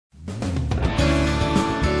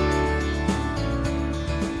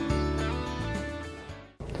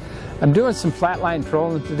I'm doing some flatline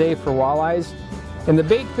trolling today for walleyes, and the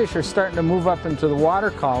bait fish are starting to move up into the water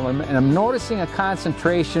column, and I'm noticing a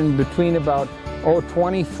concentration between about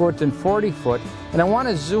 20 foot and 40 foot, and I want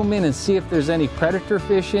to zoom in and see if there's any predator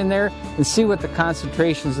fish in there and see what the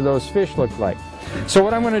concentrations of those fish look like. So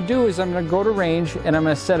what I'm going to do is I'm going to go to range, and I'm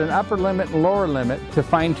going to set an upper limit and lower limit to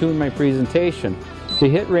fine-tune my presentation. To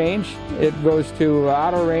hit range, it goes to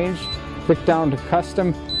auto range, click down to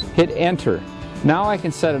custom, hit enter. Now I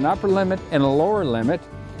can set an upper limit and a lower limit.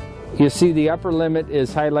 You see the upper limit is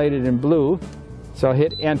highlighted in blue, so I'll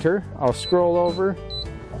hit enter. I'll scroll over,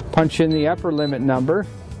 punch in the upper limit number,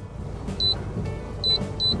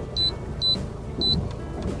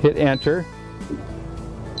 hit enter,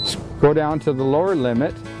 go down to the lower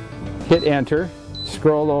limit, hit enter,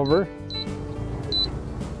 scroll over,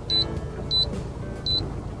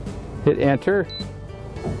 hit enter,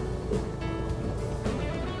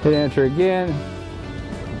 hit enter again,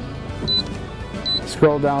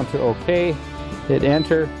 scroll down to OK, hit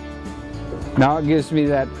enter. Now it gives me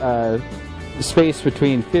that space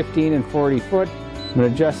between 15 and 40 foot. I'm going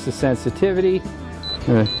to adjust the sensitivity. I'm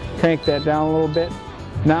going to crank that down a little bit.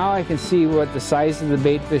 Now I can see what the size of the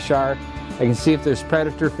bait fish are. I can see if there's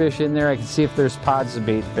predator fish in there. I can see if there's pods of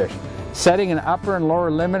bait fish. Setting an upper and lower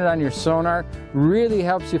limit on your sonar really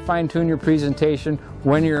helps you fine-tune your presentation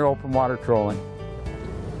when you're open water trolling.